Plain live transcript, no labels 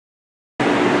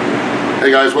Hey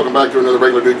guys, welcome back to another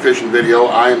Regular Dude Fishing video.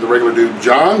 I am the Regular Dude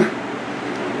John.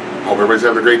 Hope everybody's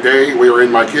having a great day. We are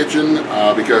in my kitchen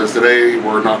because today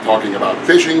we're not talking about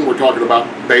fishing, we're talking about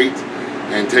bait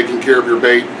and taking care of your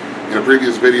bait. In a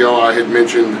previous video I had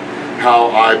mentioned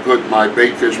how I put my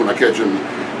bait fish when I catch them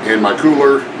in my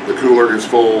cooler. The cooler is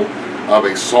full of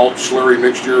a salt slurry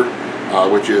mixture,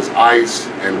 which is ice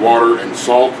and water and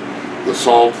salt. The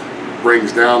salt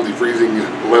brings down the freezing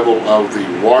level of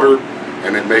the water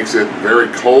and it makes it very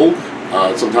cold.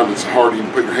 Sometimes it's hard to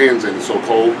even put your hands in, it's so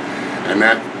cold. And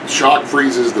that shock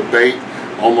freezes the bait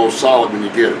almost solid when you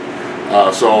get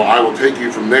it. So I will take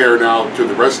you from there now to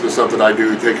the rest of the stuff that I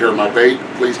do to take care of my bait.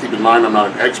 Please keep in mind I'm not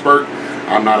an expert,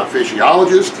 I'm not a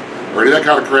fishiologist or any of that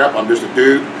kind of crap. I'm just a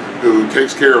dude who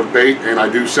takes care of bait, and I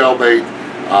do sell bait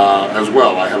as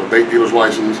well. I have a bait dealer's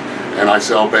license and I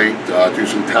sell bait to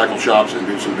some tackle shops and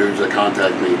do some dudes that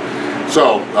contact me.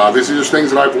 So this is just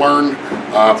things that I've learned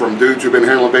from dudes who've been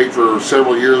handling bait for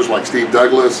several years, like Steve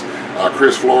Douglas,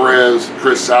 Chris Flores,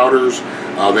 Chris Souders.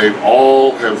 They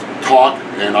all have taught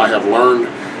and I have learned,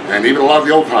 and even a lot of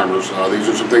the old timers. These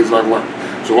are some things that I've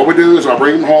learned. So what we do is I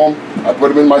bring them home, I put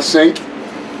them in my sink,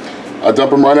 I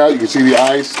dump them right out. You can see the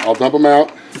ice. I'll dump them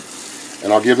out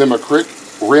and I'll give them a quick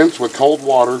rinse with cold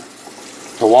water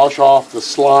to wash off the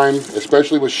slime,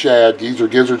 especially with shad, geese or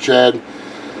gizzard shad.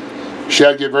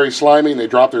 Shad get very slimy and they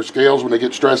drop their scales when they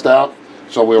get stressed out.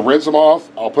 So we'll rinse them off.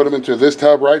 I'll put them into this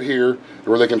tub right here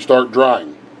where they can start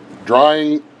drying.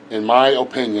 Drying, in my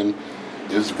opinion,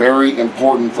 is very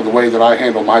important for the way that I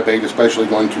handle my bait, especially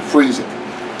going to freeze it.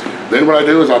 Then what I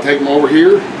do is I'll take them over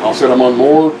here. I'll set them on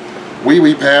more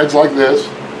wee pads like this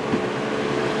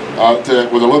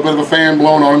with a little bit of a fan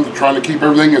blowing on them, trying to keep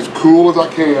everything as cool as I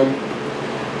can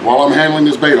while I'm handling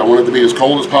this bait. I want it to be as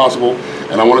cold as possible,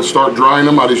 and I want to start drying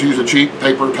them. I just use the cheap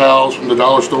paper towels from the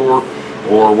dollar store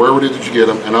or wherever it is that you get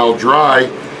them, and I'll dry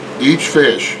each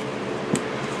fish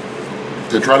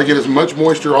to try to get as much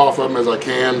moisture off of them as I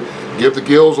can. Give the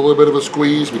gills a little bit of a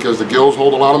squeeze because the gills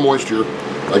hold a lot of moisture.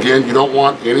 Again, you don't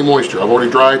want any moisture. I've already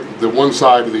dried the one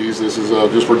side of these. This is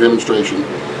just for demonstration.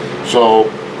 So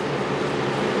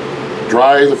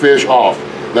dry the fish off.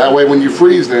 That way when you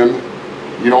freeze them,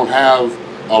 you don't have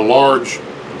a large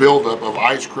buildup of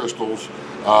ice crystals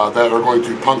that are going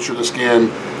to puncture the skin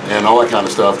and all that kind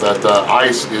of stuff. That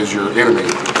ice is your enemy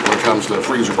when it comes to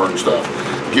freezer burn stuff.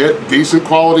 Get decent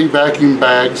quality vacuum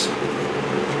bags.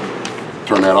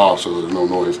 Turn that off so there's no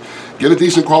noise. Get a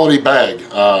decent quality bag.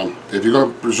 If you're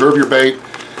going to preserve your bait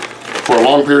for a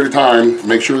long period of time,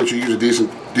 make sure that you use a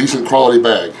decent quality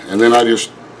bag. And then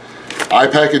I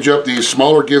package up these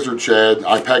smaller gizzard shad.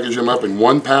 I package them up in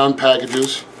 1 pound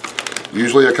packages.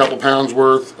 Usually a couple pounds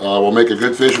worth will make a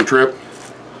good fishing trip.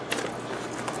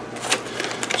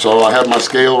 So I have my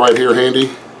scale right here handy.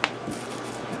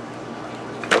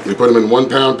 We put them in 1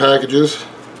 pound packages.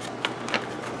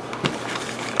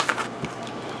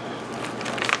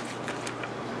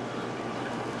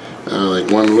 Like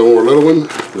one little one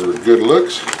for good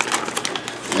looks.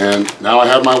 And now I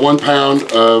have my 1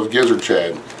 pound of gizzard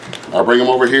shad. I'll bring them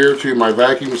over here to my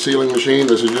vacuum sealing machine.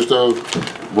 This is just a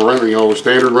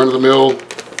standard run-of-the-mill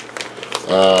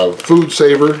food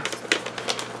saver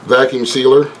vacuum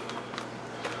sealer.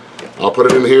 I'll put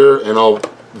it in here and I'll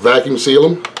vacuum seal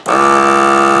them. You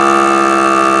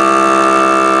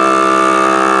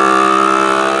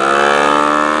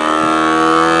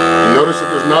notice that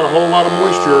there's not a whole lot of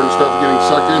moisture and stuff getting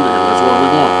sucked into here. That's what we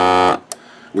want.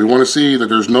 We want to see that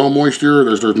there's no moisture,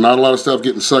 there's not a lot of stuff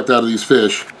getting sucked out of these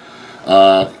fish.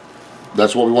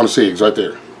 That's what we want to see, is right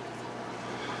there.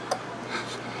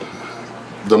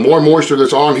 The more moisture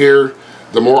that's on here,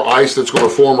 the more ice that's going to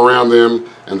form around them,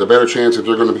 and the better chance that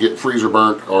they're going to get freezer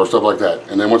burnt or stuff like that.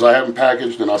 And then once I have them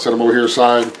packaged, then I'll set them over here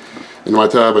aside in my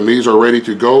tub, and these are ready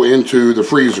to go into the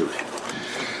freezer.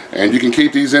 And you can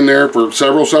keep these in there for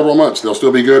several months. They'll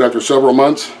still be good after several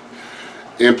months.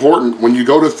 Important, when you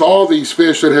go to thaw these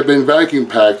fish that have been vacuum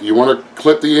packed, you want to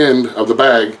clip the end of the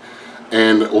bag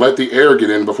and let the air get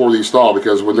in before these thaw,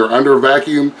 because when they're under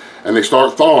vacuum and they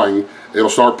start thawing, it'll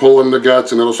start pulling the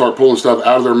guts and it'll start pulling stuff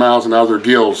out of their mouths and out of their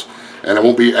gills, and it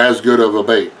won't be as good of a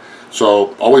bait.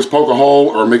 So always poke a hole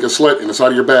or make a slit in the side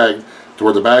of your bag to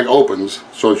where the bag opens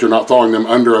so that you're not thawing them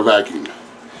under a vacuum.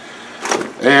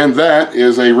 And that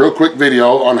is a real quick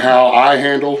video on how I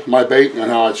handle my bait and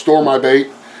how I store my bait.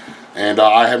 And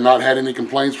I have not had any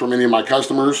complaints from any of my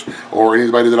customers or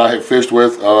anybody that I have fished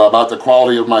with about the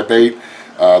quality of my bait.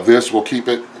 This will keep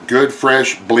it good,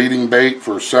 fresh, bleeding bait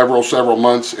for several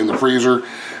months in the freezer.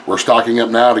 We're stocking up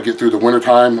now to get through the winter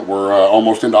time. We're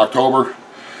almost into October.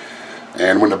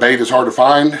 And when the bait is hard to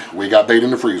find, we got bait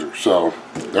in the freezer. So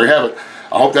there you have it.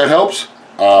 I hope that helps.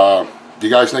 You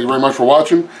guys, thank you very much for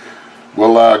watching.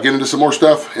 We'll get into some more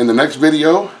stuff in the next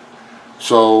video.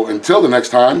 So until the next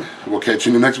time, we'll catch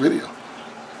you in the next video.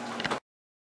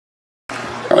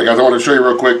 Alright guys, I want to show you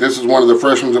real quick. This is one of the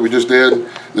fresh ones that we just did.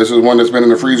 This is one that's been in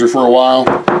the freezer for a while.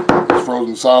 It's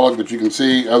frozen solid, but you can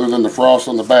see, other than the frost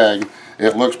on the bag,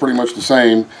 it looks pretty much the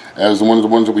same as the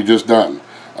ones that we just done.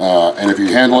 And if you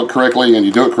handle it correctly and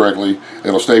you do it correctly,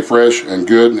 it'll stay fresh and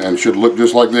good and should look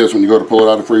just like this when you go to pull it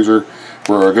out of the freezer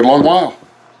for a good long while.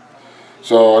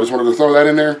 So I just wanted to throw that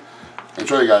in there and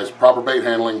show you guys proper bait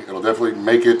handling. It'll definitely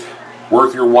make it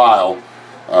worth your while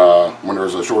when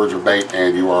there's a shortage of bait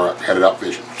and you are headed out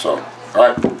fishing. So,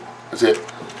 alright, that's it.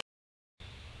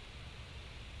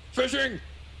 Fishing!